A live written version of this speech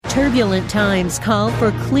Turbulent times call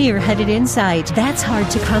for clear-headed insight. That's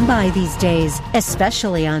hard to come by these days,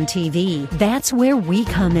 especially on TV. That's where we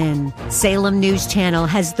come in. Salem News Channel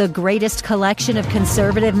has the greatest collection of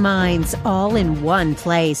conservative minds all in one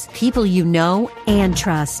place. People you know and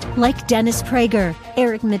trust, like Dennis Prager,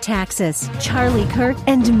 Eric Metaxas, Charlie Kirk,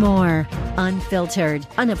 and more. Unfiltered,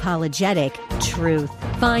 unapologetic truth.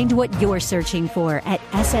 Find what you're searching for at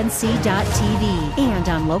snc.tv and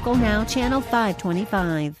on Local Now, Channel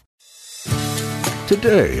 525.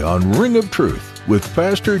 Today on Ring of Truth with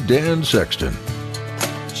Pastor Dan Sexton.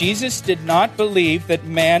 Jesus did not believe that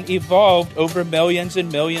man evolved over millions and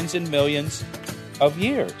millions and millions of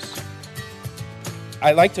years.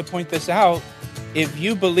 I like to point this out. If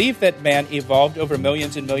you believe that man evolved over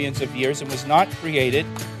millions and millions of years and was not created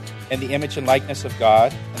in the image and likeness of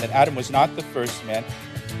God, and that Adam was not the first man,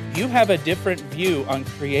 you have a different view on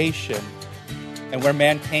creation and where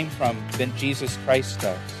man came from than Jesus Christ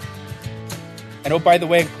does. And oh, by the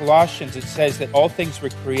way, in Colossians it says that all things were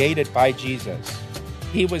created by Jesus.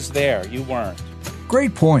 He was there, you weren't.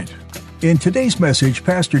 Great point. In today's message,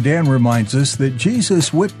 Pastor Dan reminds us that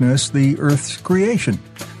Jesus witnessed the earth's creation,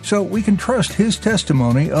 so we can trust his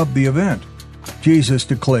testimony of the event. Jesus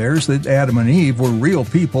declares that Adam and Eve were real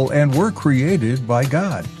people and were created by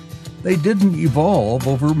God. They didn't evolve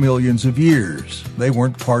over millions of years. They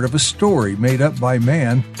weren't part of a story made up by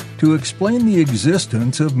man to explain the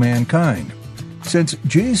existence of mankind. Since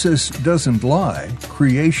Jesus doesn't lie,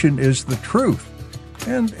 creation is the truth,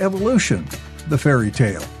 and evolution, the fairy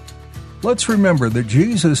tale. Let's remember that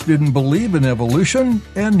Jesus didn't believe in evolution,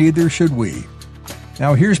 and neither should we.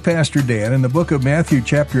 Now here's Pastor Dan in the book of Matthew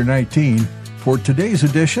chapter 19 for today's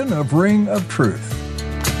edition of Ring of Truth.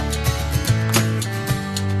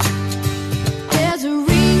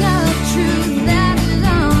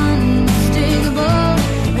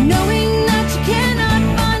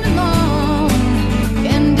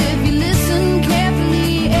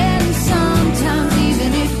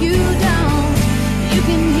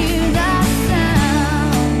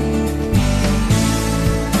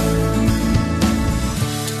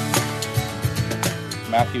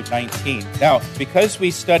 Matthew 19. Now, because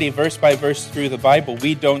we study verse by verse through the Bible,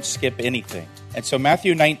 we don't skip anything. And so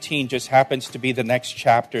Matthew 19 just happens to be the next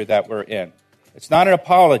chapter that we're in. It's not an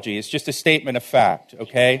apology, it's just a statement of fact,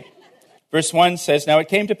 okay? Verse 1 says, "Now it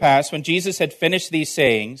came to pass, when Jesus had finished these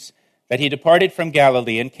sayings, that he departed from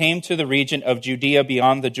Galilee and came to the region of Judea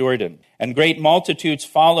beyond the Jordan. And great multitudes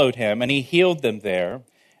followed him, and he healed them there.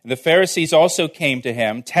 And the Pharisees also came to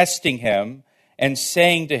him, testing him, and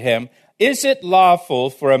saying to him, 'Is it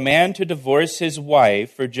lawful for a man to divorce his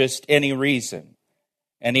wife for just any reason?'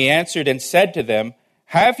 And he answered and said to them,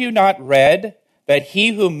 'Have you not read that he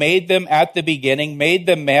who made them at the beginning made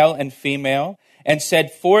them male and female, and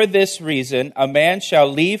said, for this reason a man shall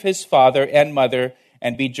leave his father and mother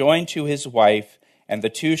and be joined to his wife, and the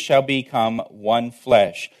two shall become one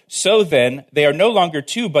flesh. So then, they are no longer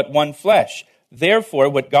two, but one flesh. Therefore,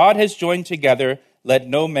 what God has joined together, let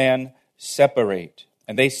no man separate.'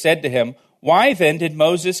 And they said to him, 'Why then did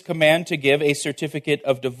Moses command to give a certificate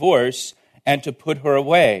of divorce and to put her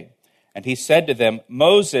away?' And he said to them,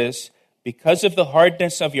 'Moses, because of the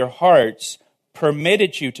hardness of your hearts,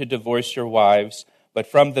 permitted you to divorce your wives, but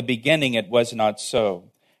from the beginning it was not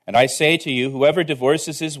so. And I say to you, whoever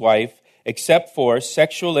divorces his wife, except for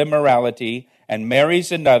sexual immorality, and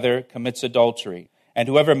marries another, commits adultery. And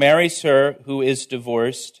whoever marries her who is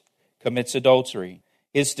divorced commits adultery.'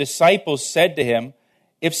 His disciples said to him,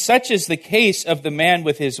 'If such is the case of the man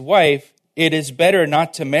with his wife, it is better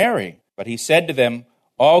not to marry.' But he said to them,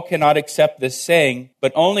 'All cannot accept this saying,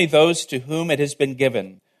 but only those to whom it has been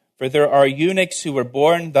given. For there are eunuchs who were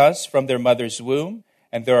born thus from their mother's womb,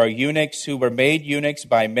 and there are eunuchs who were made eunuchs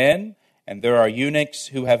by men, and there are eunuchs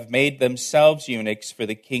who have made themselves eunuchs for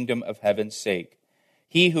the kingdom of heaven's sake.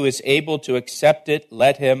 He who is able to accept it,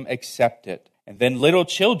 let him accept it.' And then little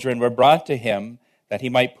children were brought to him, that he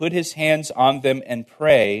might put his hands on them and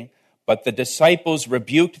pray, but the disciples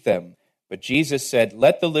rebuked them. But Jesus said,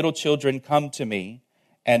 'Let the little children come to me,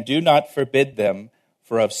 and do not forbid them,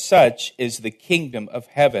 for of such is the kingdom of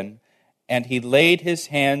heaven.' And he laid his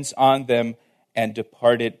hands on them and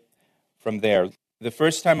departed from there." The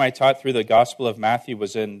first time I taught through the Gospel of Matthew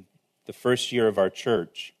was in the first year of our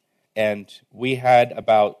church. And we had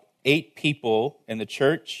about 8 people in the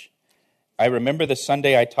church. I remember the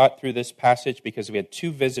Sunday I taught through this passage because we had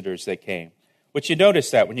 2 visitors that came. Which you notice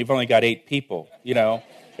that when you've only got 8 people, you know.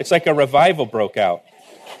 It's like a revival broke out,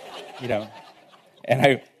 you know.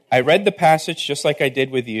 And I read the passage just like I did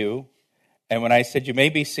with you. And when I said, "You may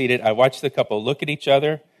be seated," I watched the couple look at each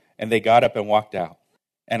other, and they got up and walked out.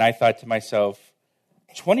 And I thought to myself,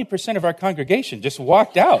 20% of our congregation just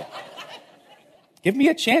walked out. Give me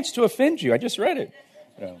a chance to offend you. I just read it.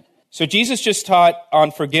 So Jesus just taught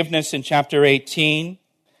on forgiveness in chapter 18,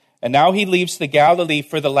 and now he leaves the Galilee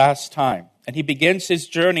for the last time, and he begins his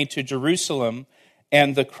journey to Jerusalem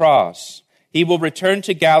and the cross. He will return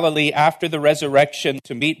to Galilee after the resurrection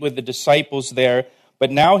to meet with the disciples there,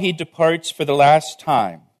 but now he departs for the last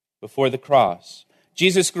time before the cross.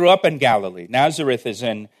 Jesus grew up in Galilee. Nazareth is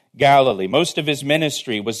in Galilee. Most of his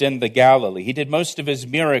ministry was in the Galilee. He did most of his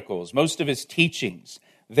miracles, most of his teachings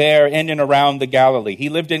there in and around the Galilee. He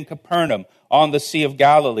lived in Capernaum on the Sea of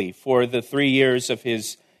Galilee for the 3 years of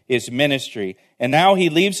his ministry. And now he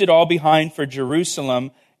leaves it all behind for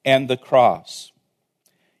Jerusalem and the cross.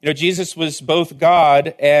 You know, Jesus was both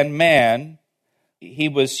God and man. He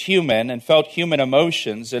was human and felt human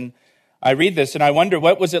emotions. And I read this and I wonder,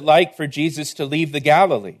 what was it like for Jesus to leave the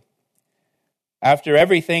Galilee? After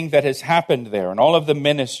everything that has happened there and all of the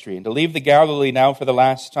ministry, and to leave the Galilee now for the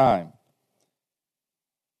last time.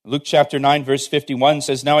 Luke chapter 9, verse 51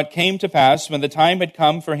 says, "Now it came to pass, when the time had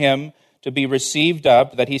come for him to be received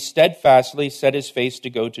up, that he steadfastly set his face to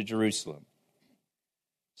go to Jerusalem."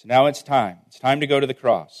 So now it's time. It's time to go to the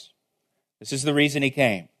cross. This is the reason he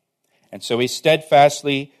came. And so he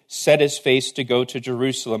steadfastly set his face to go to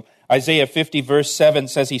Jerusalem. Isaiah 50, verse 7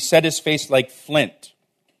 says he set his face like flint.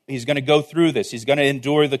 He's going to go through this. He's going to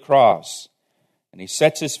endure the cross. And he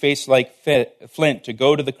sets his face like flint to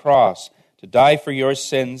go to the cross, to die for your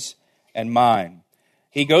sins and mine.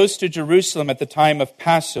 He goes to Jerusalem at the time of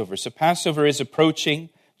Passover. So Passover is approaching.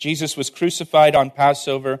 Jesus was crucified on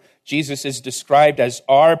Passover. Jesus is described as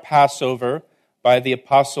our Passover by the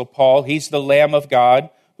Apostle Paul. He's the Lamb of God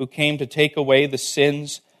who came to take away the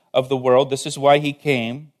sins of the world. This is why he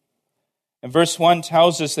came. And verse 1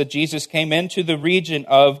 tells us that Jesus came into the region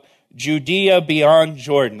of Judea beyond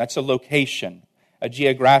Jordan. That's a location, a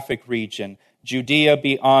geographic region. Judea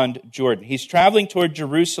beyond Jordan. He's traveling toward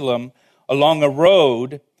Jerusalem along a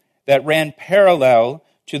road that ran parallel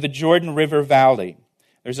to the Jordan River Valley.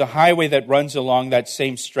 There's a highway that runs along that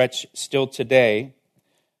same stretch still today.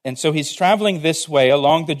 And so he's traveling this way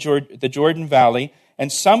along the Jordan Valley.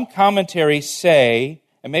 And some commentaries say,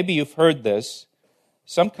 and maybe you've heard this,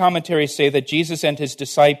 some commentaries say that Jesus and his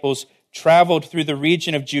disciples traveled through the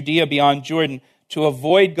region of Judea beyond Jordan to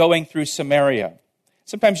avoid going through Samaria.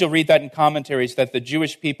 Sometimes you'll read that in commentaries that the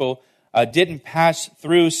Jewish people didn't pass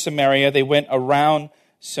through Samaria. They went around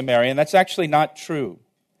Samaria, and that's actually not true.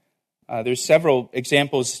 There's several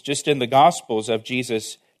examples just in the Gospels of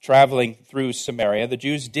Jesus traveling through Samaria. The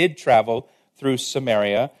Jews did travel through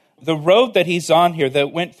Samaria. The road that he's on here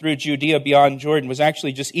that went through Judea beyond Jordan was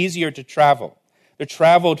actually just easier to travel. They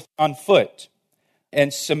traveled on foot.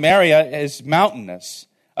 And Samaria is mountainous.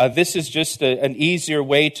 This is just an easier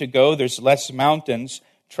way to go. There's less mountains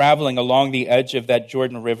traveling along the edge of that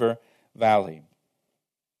Jordan River Valley.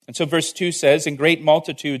 And so verse 2 says, "And great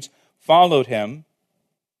multitudes followed him,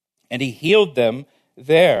 and he healed them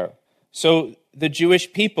there." So the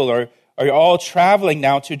Jewish people are all traveling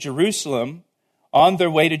now to Jerusalem, on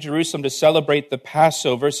their way to Jerusalem to celebrate the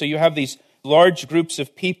Passover. So you have these large groups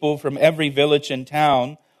of people from every village and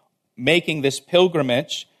town making this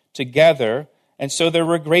pilgrimage together. And so there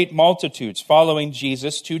were great multitudes following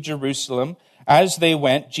Jesus to Jerusalem. As they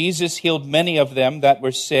went, Jesus healed many of them that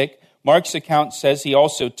were sick. Mark's account says he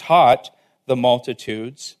also taught the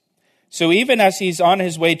multitudes. So even as he's on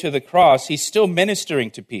his way to the cross, he's still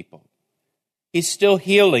ministering to people. He's still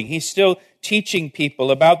healing. He's still teaching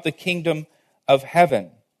people about the kingdom of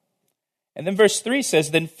heaven. And then verse 3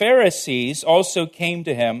 says, "Then Pharisees also came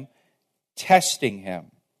to him, testing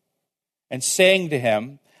him, and saying to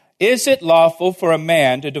him, 'Is it lawful for a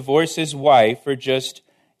man to divorce his wife for just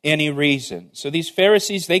any reason?'" So these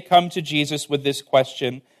Pharisees, they come to Jesus with this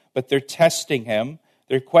question, but they're testing him.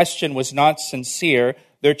 Their question was not sincere.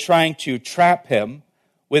 They're trying to trap him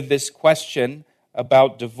with this question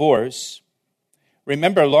about divorce.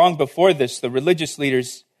 Remember, long before this, the religious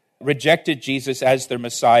leaders rejected Jesus as their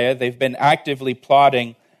Messiah. They've been actively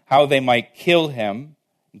plotting how they might kill him,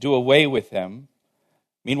 do away with him.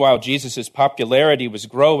 Meanwhile, Jesus' popularity was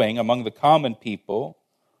growing among the common people.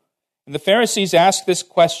 And the Pharisees asked this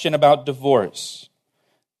question about divorce.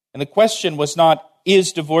 And the question was not,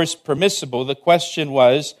 is divorce permissible? The question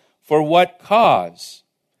was, for what cause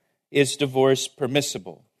is divorce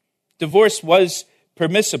permissible? Divorce was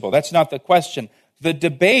permissible. That's not the question. The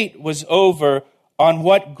debate was over on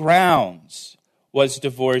what grounds was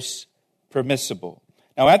divorce permissible.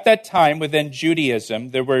 Now, at that time within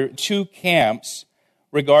Judaism, there were two camps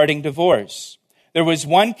regarding divorce. There was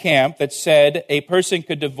one camp that said a person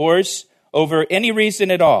could divorce over any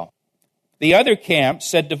reason at all. The other camp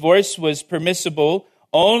said divorce was permissible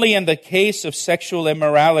only in the case of sexual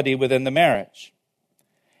immorality within the marriage.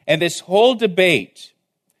 And this whole debate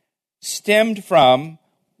stemmed from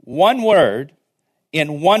one word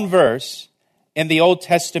in one verse in the Old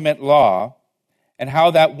Testament law and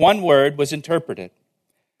how that one word was interpreted.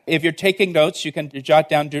 If you're taking notes, you can jot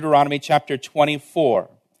down Deuteronomy chapter 24,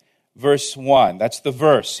 verse 1. That's the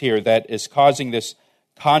verse here that is causing this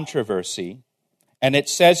controversy. And it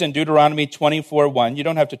says in Deuteronomy 24:1, you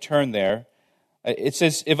don't have to turn there. It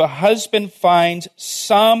says, if a husband finds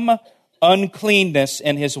some uncleanness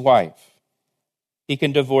in his wife, he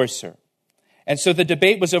can divorce her. And so the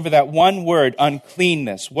debate was over that one word,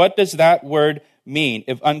 uncleanness. What does that word mean?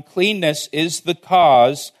 If uncleanness is the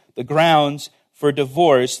cause, the grounds for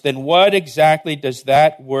divorce, then what exactly does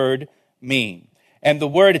that word mean? And the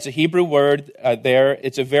word, it's a Hebrew word there.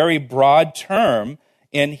 It's a very broad term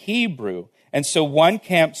in Hebrew. And so one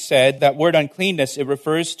camp said that word uncleanness, it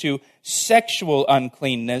refers to sexual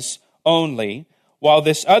uncleanness only, while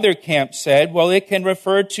this other camp said, well, it can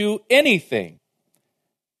refer to anything.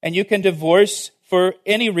 And you can divorce for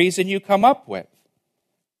any reason you come up with.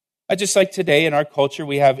 Just like today in our culture,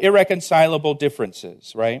 we have irreconcilable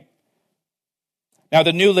differences, right? Now,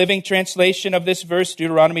 the New Living Translation of this verse,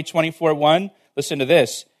 Deuteronomy 24:1, listen to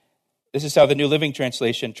this. This is how the New Living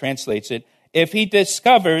Translation translates it. If he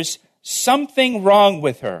discovers something wrong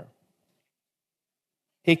with her,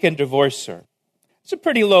 he can divorce her. It's a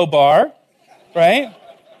pretty low bar, right?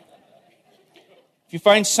 If you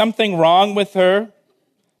find something wrong with her,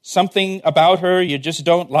 something about her you just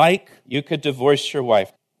don't like, you could divorce your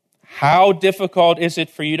wife. How difficult is it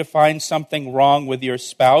for you to find something wrong with your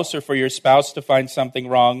spouse or for your spouse to find something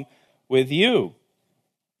wrong with you?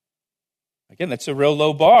 Again, that's a real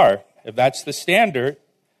low bar, if that's the standard.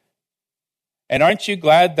 And aren't you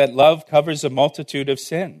glad that love covers a multitude of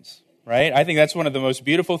sins, right? I think that's one of the most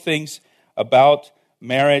beautiful things about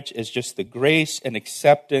marriage is just the grace and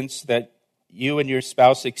acceptance that you and your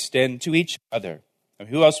spouse extend to each other. I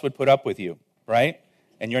mean, who else would put up with you, right?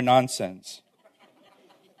 And your nonsense.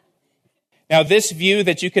 Now, this view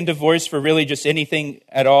that you can divorce for really just anything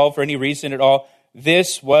at all, for any reason at all,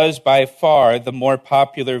 this was by far the more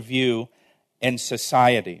popular view in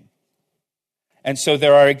society. And so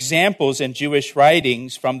there are examples in Jewish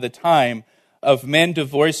writings from the time of men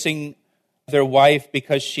divorcing their wife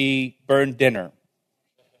because she burned dinner.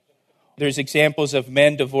 There's examples of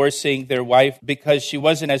men divorcing their wife because she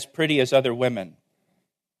wasn't as pretty as other women.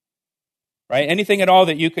 Right? Anything at all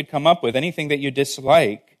that you could come up with, anything that you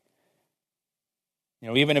dislike. You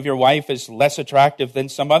know, even if your wife is less attractive than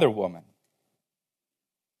some other woman.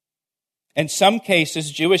 In some cases,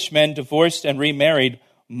 Jewish men divorced and remarried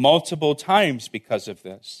multiple times because of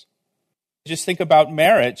this. Just think about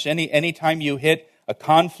marriage. Any time you hit a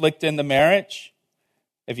conflict in the marriage,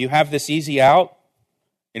 if you have this easy out,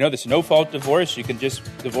 this no-fault divorce, you can just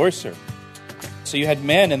divorce her. So you had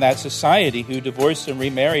men in that society who divorced and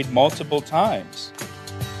remarried multiple times.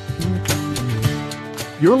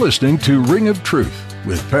 You're listening to Ring of Truth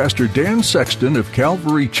with Pastor Dan Sexton of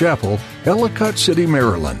Calvary Chapel, Ellicott City,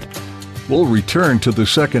 Maryland. We'll return to the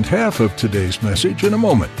second half of today's message in a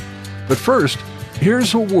moment. But first,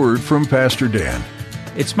 here's a word from Pastor Dan.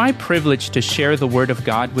 It's my privilege to share the Word of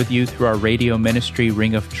God with you through our radio ministry,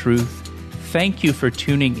 Ring of Truth. Thank you for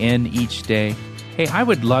tuning in each day. Hey, I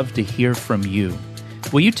would love to hear from you.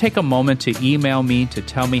 Will you take a moment to email me to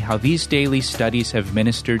tell me how these daily studies have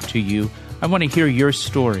ministered to you? I want to hear your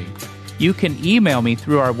story. You can email me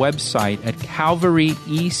through our website at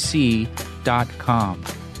calvaryec.com.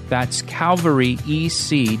 That's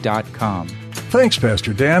calvaryec.com. Thanks,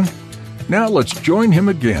 Pastor Dan. Now let's join him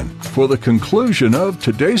again for the conclusion of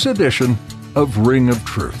today's edition of Ring of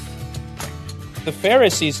Truth. The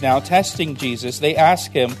Pharisees now, testing Jesus, they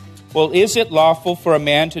ask him, well, is it lawful for a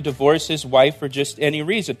man to divorce his wife for just any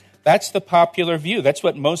reason? That's the popular view. That's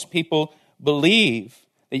what most people believe,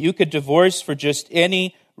 that you could divorce for just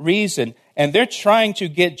any reason. And they're trying to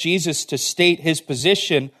get Jesus to state his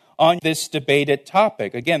position on this debated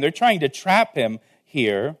topic. Again, they're trying to trap him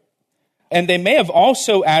here. And they may have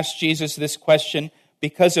also asked Jesus this question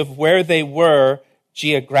because of where they were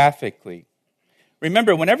geographically.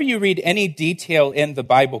 Remember, whenever you read any detail in the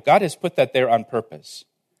Bible, God has put that there on purpose.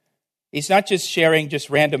 He's not just sharing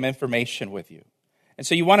just random information with you. And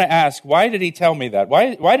so you want to ask, why did he tell me that?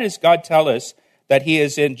 Why does God tell us that he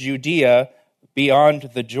is in Judea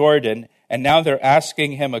beyond the Jordan, and now they're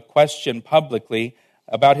asking him a question publicly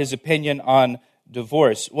about his opinion on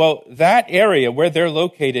divorce? Well, that area where they're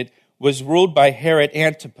located was ruled by Herod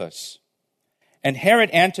Antipas. And Herod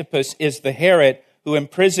Antipas is the Herod who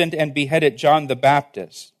imprisoned and beheaded John the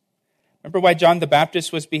Baptist. Remember why John the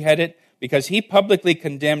Baptist was beheaded? Because he publicly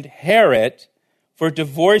condemned Herod for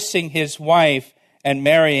divorcing his wife and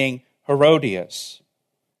marrying Herodias.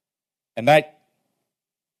 And that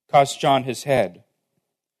cost John his head.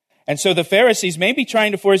 And so the Pharisees may be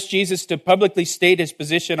trying to force Jesus to publicly state his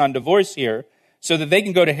position on divorce here so that they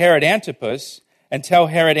can go to Herod Antipas and tell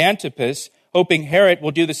Herod Antipas, hoping Herod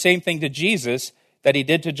will do the same thing to Jesus that he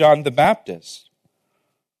did to John the Baptist.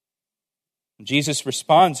 Jesus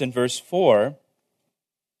responds in verse 4.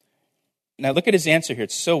 Now look at his answer here.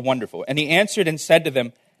 It's so wonderful. And he answered and said to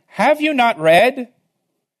them, have you not read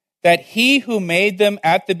that he who made them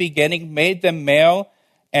at the beginning made them male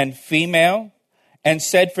and female, and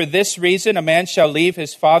said, for this reason a man shall leave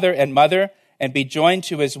his father and mother and be joined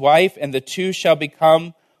to his wife, and the two shall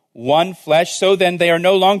become one flesh. So then they are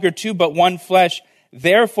no longer two, but one flesh.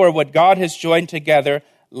 Therefore, what God has joined together,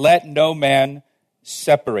 let no man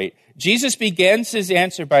separate. Jesus begins his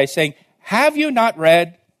answer by saying, have you not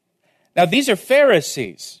read? Now, these are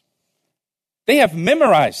Pharisees. They have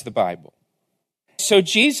memorized the Bible. So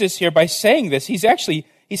Jesus here, by saying this,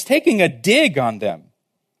 he's taking a dig on them.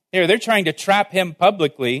 They're trying to trap him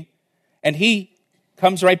publicly, and he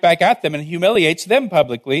comes right back at them and humiliates them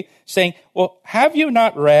publicly, saying, well, have you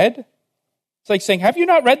not read? It's like saying, have you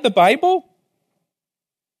not read the Bible?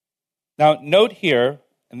 Now, note here,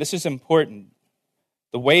 and this is important,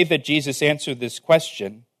 the way that Jesus answered this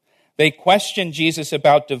question. They question Jesus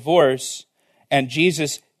about divorce, and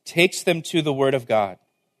Jesus takes them to the Word of God.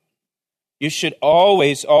 You should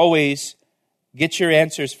always, always get your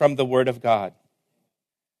answers from the Word of God.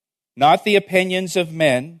 Not the opinions of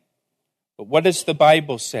men, but what does the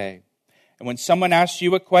Bible say? And when someone asks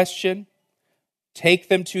you a question, take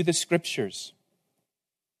them to the Scriptures.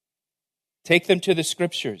 Take them to the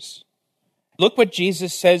Scriptures. Look what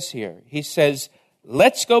Jesus says here. He says,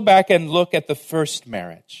 let's go back and look at the first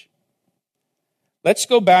marriage. Let's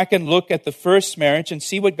go back and look at the first marriage and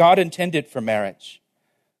see what God intended for marriage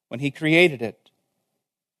when he created it.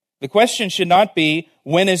 The question should not be,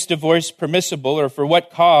 when is divorce permissible, or for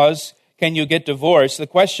what cause can you get divorced? The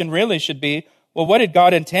question really should be, well, what did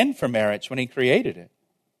God intend for marriage when he created it?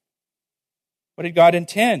 What did God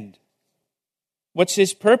intend? What's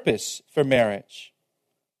his purpose for marriage?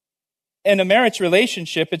 In a marriage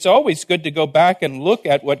relationship, it's always good to go back and look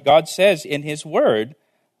at what God says in his word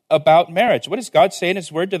about marriage. What does God say in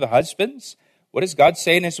his word to the husbands? What does God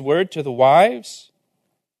say in his word to the wives?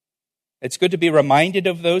 It's good to be reminded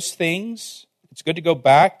of those things. It's good to go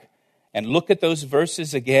back and look at those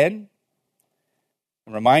verses again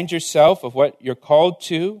and remind yourself of what you're called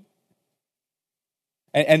to.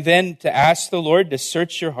 And then to ask the Lord to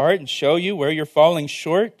search your heart and show you where you're falling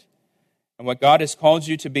short and what God has called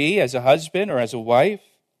you to be as a husband or as a wife.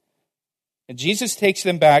 And Jesus takes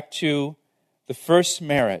them back to the first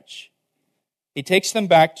marriage. He takes them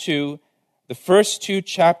back to the first two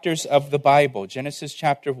chapters of the Bible, Genesis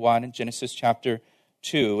chapter 1 and Genesis chapter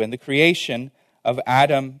 2, and the creation of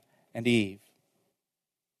Adam and Eve.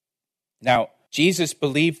 Now, Jesus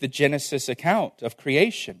believed the Genesis account of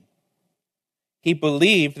creation. He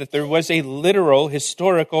believed that there was a literal,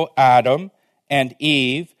 historical Adam and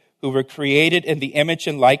Eve who were created in the image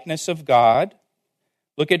and likeness of God.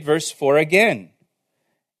 Look at verse 4 again.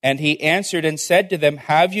 And he answered and said to them,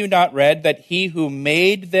 have you not read that he who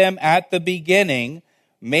made them at the beginning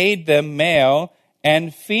made them male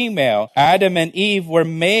and female? Adam and Eve were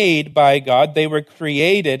made by God. They were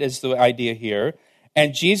created, is the idea here.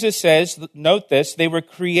 And Jesus says, note this, they were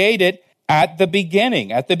created at the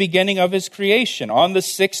beginning of his creation. On the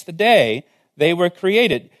sixth day, they were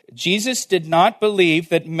created. Jesus did not believe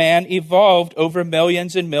that man evolved over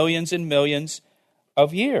millions and millions and millions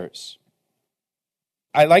of years.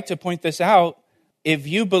 I like to point this out. If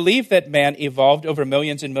you believe that man evolved over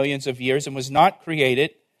millions and millions of years and was not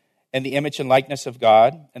created in the image and likeness of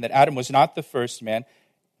God, and that Adam was not the first man,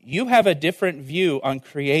 you have a different view on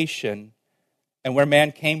creation and where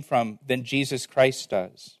man came from than Jesus Christ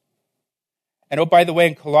does. And oh, by the way,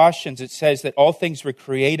 in Colossians it says that all things were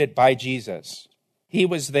created by Jesus. He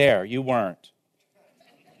was there, you weren't.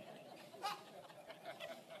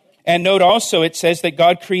 And note also it says that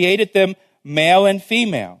God created them male and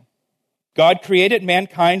female. God created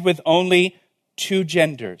mankind with only two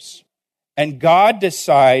genders. And God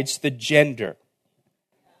decides the gender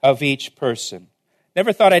of each person.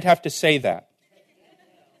 Never thought I'd have to say that.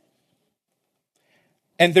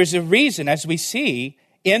 And there's a reason, as we see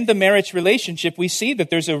in the marriage relationship, we see that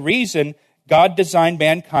there's a reason God designed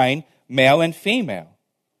mankind male and female.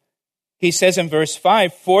 He says in verse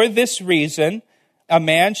 5, for this reason, a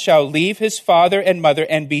man shall leave his father and mother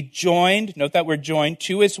and be joined, note that word joined,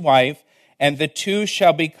 to his wife, and the two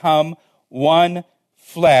shall become one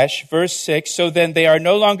flesh. Verse 6, so then they are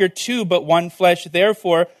no longer two, but one flesh.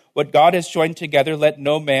 Therefore, what God has joined together, let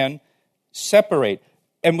no man separate.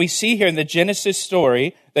 And we see here in the Genesis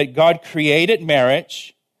story that God created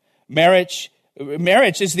marriage. Marriage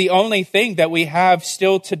is the only thing that we have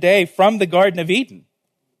still today from the Garden of Eden.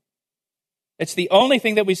 It's the only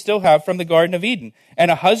thing that we still have from the Garden of Eden.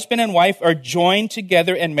 And a husband and wife are joined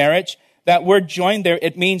together in marriage. That word joined there,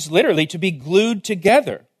 it means literally to be glued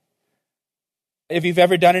together. If you've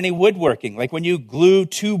ever done any woodworking, like when you glue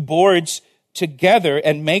two boards together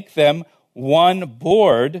and make them one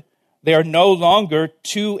board, they are no longer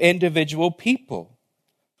two individual people.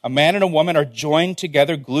 A man and a woman are joined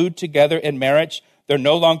together, glued together in marriage. They're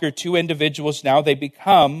no longer two individuals now. They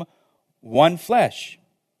become one flesh.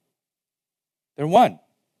 They're one.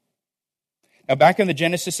 Now, back in the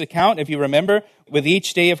Genesis account, if you remember, with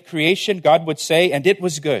each day of creation, God would say, and it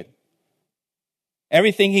was good.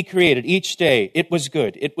 Everything he created, each day, it was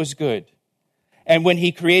good, it was good. And when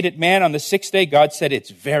he created man on the sixth day, God said, it's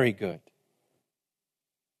very good.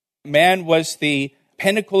 Man was the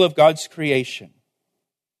pinnacle of God's creation.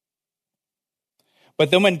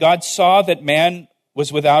 But then when God saw that man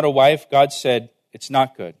was without a wife, God said, it's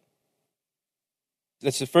not good.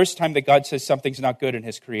 That's the first time that God says something's not good in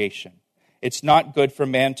his creation. It's not good for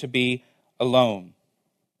man to be alone.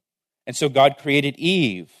 And so God created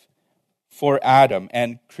Eve for Adam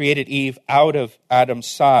and created Eve out of Adam's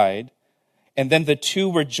side. And then the two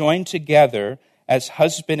were joined together as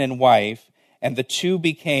husband and wife, and the two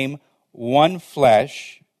became one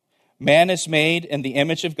flesh. Man is made in the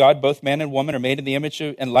image of God. Both man and woman are made in the image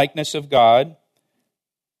and likeness of God.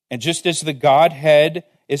 And just as the Godhead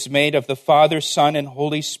is made of the Father, Son, and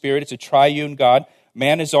Holy Spirit, it's a triune God,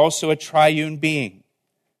 man is also a triune being,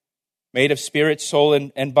 made of spirit, soul,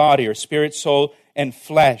 and body, or spirit, soul, and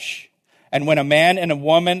flesh. And when a man and a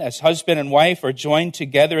woman, as husband and wife, are joined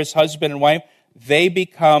together as husband and wife, they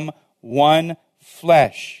become one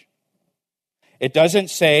flesh. It doesn't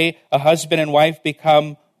say a husband and wife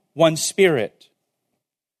become one spirit,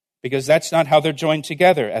 because that's not how they're joined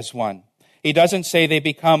together as one. He doesn't say they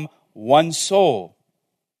become one soul,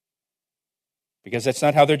 because that's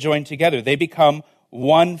not how they're joined together. They become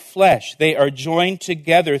one flesh. They are joined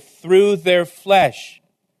together through their flesh.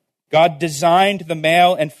 God designed the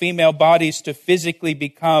male and female bodies to physically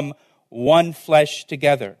become one flesh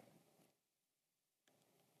together.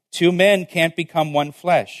 Two men can't become one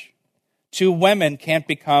flesh. Two women can't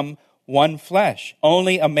become one flesh.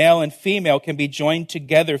 Only a male and female can be joined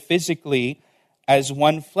together physically as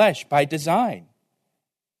one flesh by design.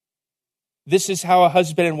 This is how a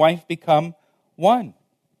husband and wife become one.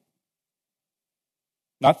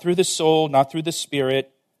 Not through the soul, not through the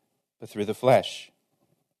spirit, but through the flesh.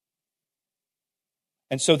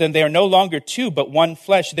 And so then they are no longer two, but one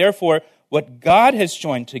flesh. Therefore, what God has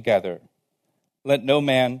joined together, let no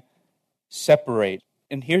man separate.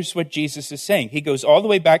 And here's what Jesus is saying. He goes all the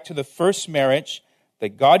way back to the first marriage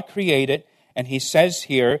that God created, and he says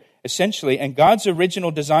here, essentially, in God's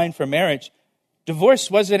original design for marriage,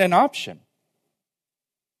 divorce wasn't an option.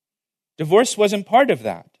 Divorce wasn't part of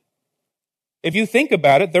that. If you think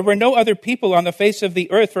about it, there were no other people on the face of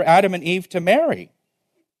the earth for Adam and Eve to marry.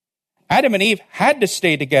 Adam and Eve had to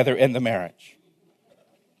stay together in the marriage.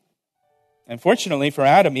 And fortunately for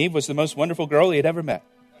Adam, Eve was the most wonderful girl he had ever met.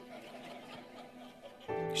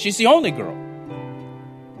 She's the only girl.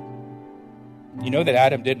 You know that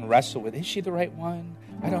Adam didn't wrestle with, is she the right one?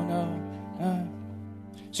 I don't know.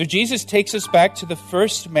 So Jesus takes us back to the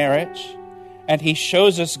first marriage, and he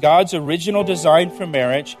shows us God's original design for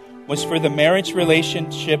marriage was for the marriage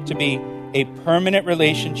relationship to be a permanent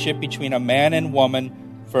relationship between a man and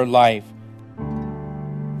woman for life.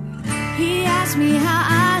 He asked me how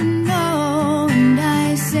I know, and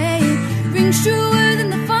I say it rings truer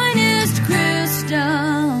than the finest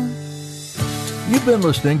crystal. You've been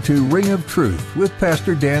listening to Ring of Truth with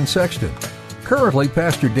Pastor Dan Sexton. Currently,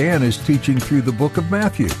 Pastor Dan is teaching through the book of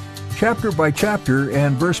Matthew, chapter by chapter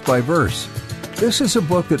and verse by verse. This is a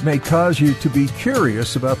book that may cause you to be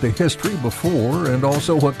curious about the history before and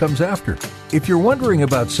also what comes after. If you're wondering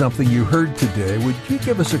about something you heard today, would you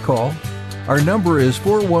give us a call? Our number is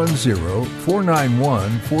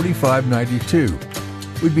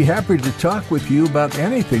 410-491-4592. We'd be happy to talk with you about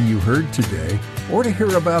anything you heard today or to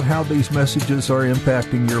hear about how these messages are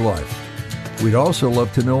impacting your life. We'd also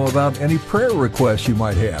love to know about any prayer requests you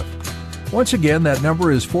might have. Once again, that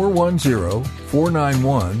number is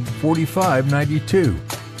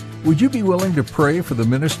 410-491-4592. Would you be willing to pray for the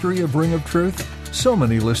ministry of Ring of Truth? So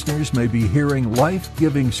many listeners may be hearing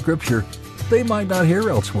life-giving scripture they might not hear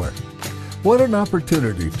elsewhere. What an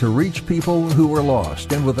opportunity to reach people who are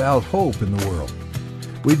lost and without hope in the world.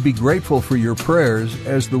 We'd be grateful for your prayers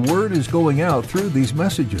as the word is going out through these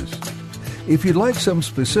messages. If you'd like some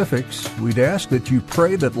specifics, we'd ask that you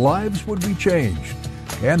pray that lives would be changed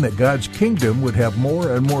and that God's kingdom would have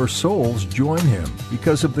more and more souls join Him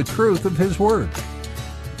because of the truth of His Word.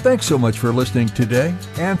 Thanks so much for listening today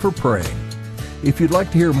and for praying. If you'd like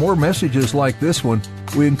to hear more messages like this one,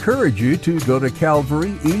 we encourage you to go to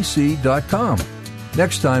calvaryec.com.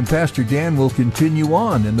 Next time, Pastor Dan will continue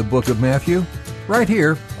on in the book of Matthew, right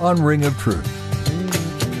here on Ring of Truth.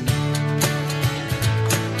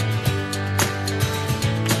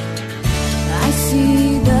 I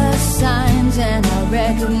see the signs and I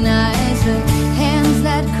recognize the hands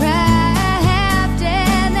that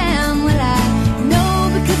crafted them. Well, I know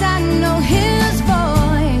because I know His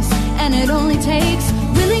voice, and it only takes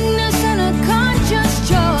willingness and a conscious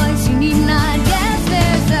choice. You need not guess,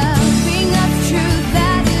 there's a ring of truth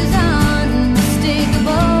that is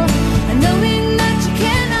unmistakable, knowing that you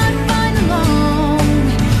cannot find alone.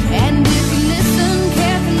 And if you listen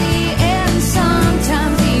carefully, and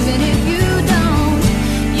sometimes even if you don't,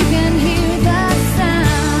 you can hear the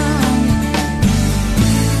sound.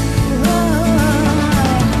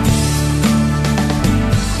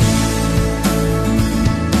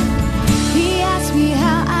 He asked me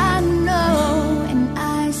how I know, and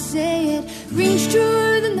I say it rings true.